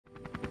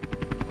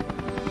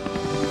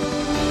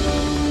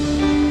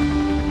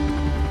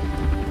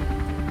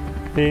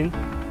Then,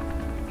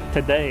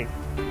 today,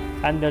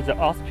 under the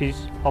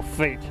auspice of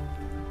fate,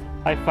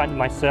 I find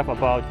myself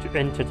about to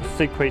enter the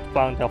sacred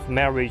bond of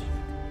marriage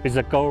with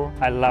the girl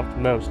I loved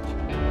most.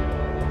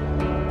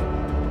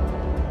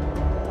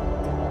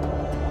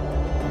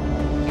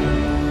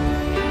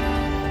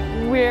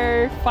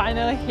 We're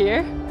finally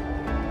here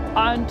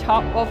on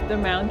top of the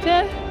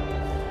mountain.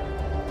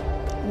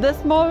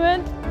 This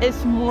moment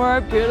is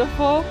more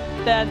beautiful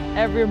than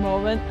every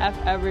moment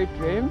I've ever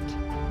dreamed.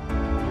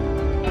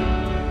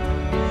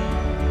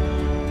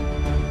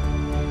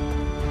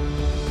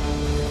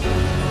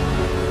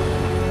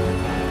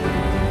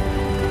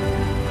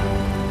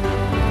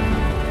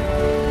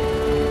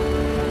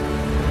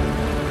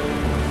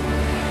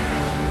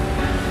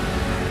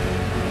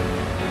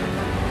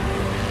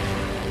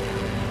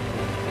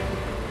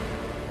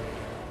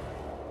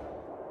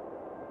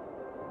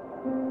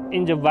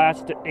 In the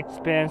vast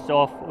expanse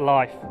of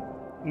life,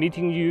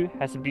 meeting you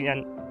has been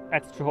an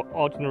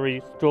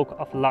extraordinary stroke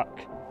of luck.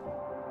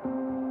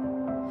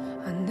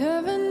 I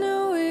never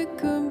knew it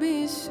could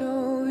be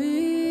so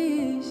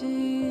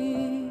easy.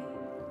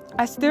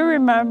 I still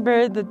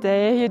remember the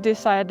day you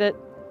decided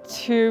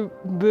to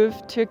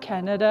move to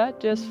Canada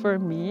just for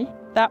me.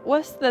 That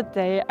was the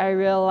day I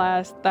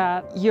realized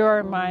that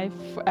you're my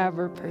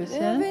forever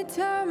person. Every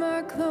time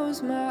I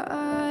close my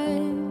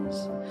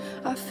eyes,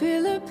 I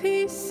feel a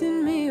peace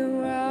in me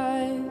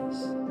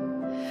arise.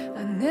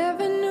 I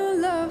never knew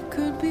love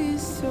could be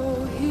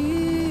so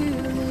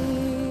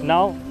healing.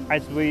 Now,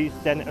 as we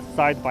stand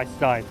side by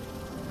side,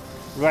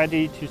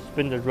 ready to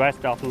spend the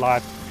rest of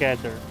life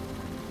together,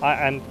 I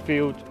am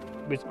filled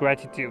with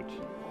gratitude.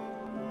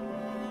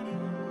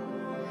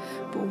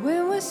 But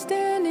when we're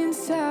standing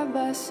side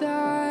by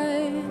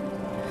side,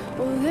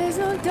 well, there's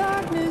no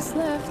darkness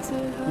left to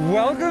hide.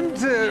 Welcome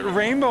to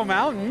Rainbow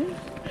Mountain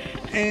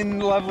in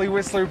lovely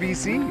Whistler,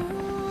 BC.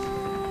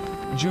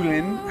 Zhilin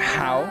and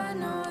Hao,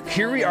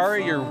 here we are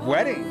at your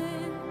wedding.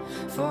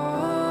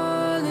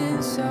 Falling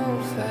so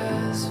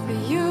fast for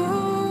you,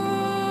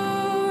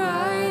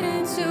 right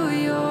into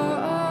your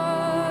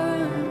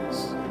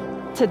arms.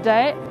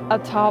 Today,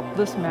 atop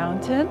this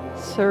mountain,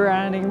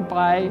 surrounded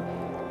by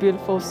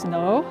beautiful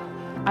snow,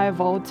 I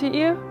vow to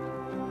you,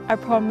 I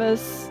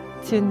promise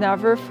to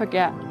never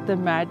forget the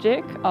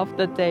magic of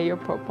the day you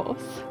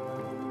proposed.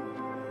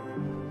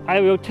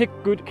 I will take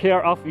good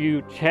care of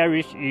you,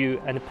 cherish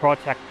you, and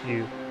protect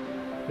you,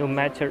 no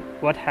matter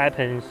what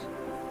happens.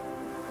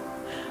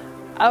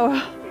 I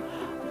will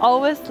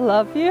always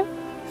love you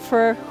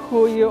for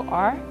who you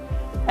are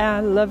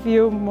and love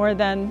you more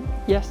than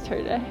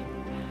yesterday.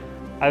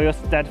 I will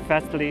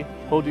steadfastly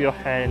hold your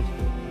hand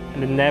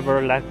and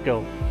never let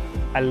go.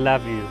 I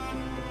love you.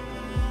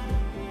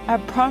 I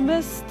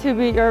promise to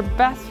be your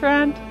best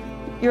friend,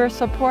 your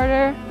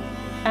supporter,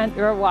 and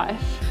your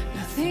wife.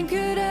 Nothing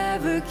could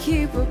ever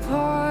keep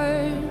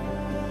apart,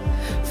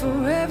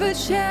 forever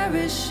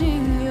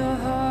cherishing your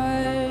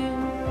heart.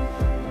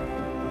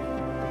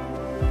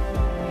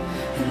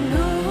 And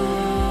oh,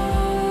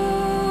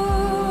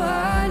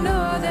 I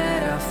know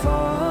that I'm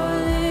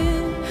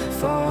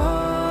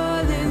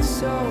falling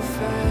so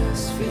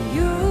fast for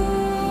you,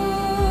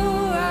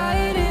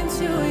 right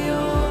into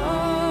your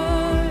arms.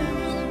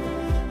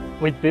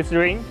 With this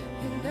ring,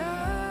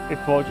 we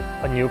forge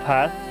a new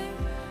path.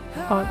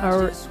 On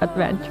our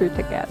adventure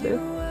together,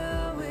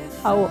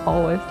 I will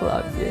always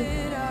love you.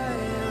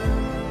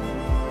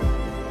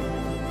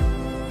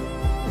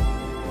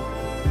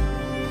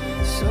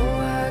 So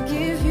I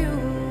give you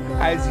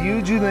As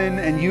you, Zhilin,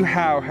 and you,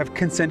 Hao, have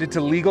consented to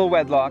legal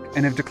wedlock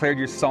and have declared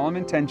your solemn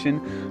intention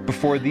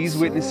before these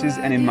witnesses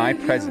and in my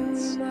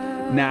presence,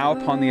 now,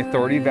 upon the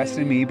authority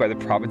vested in me by the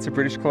province of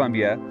British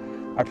Columbia,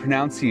 I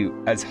pronounce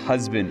you as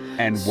husband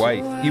and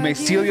wife. You may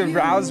seal your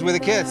vows with a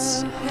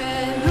kiss.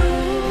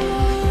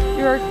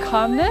 Your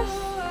calmness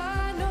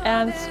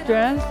and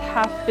strength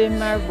have been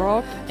my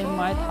rope in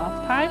my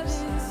tough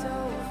times.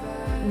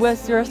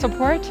 With your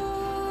support,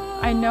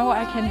 I know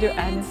I can do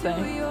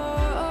anything.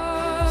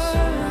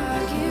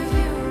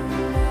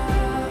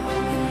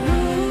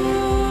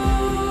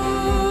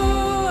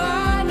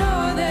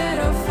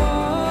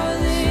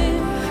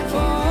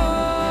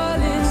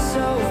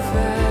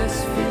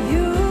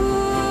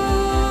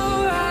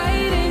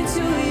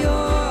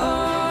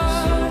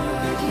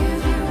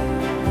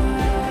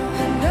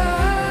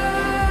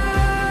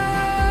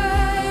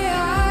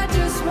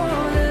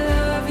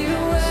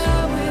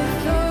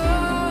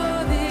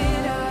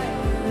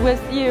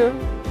 With you,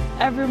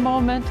 every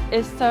moment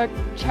is a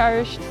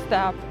cherished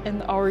step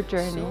in our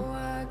journey.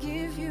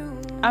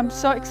 I'm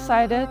so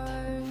excited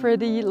for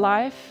the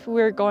life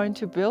we're going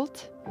to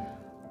build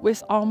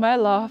with all my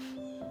love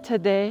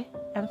today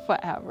and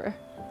forever.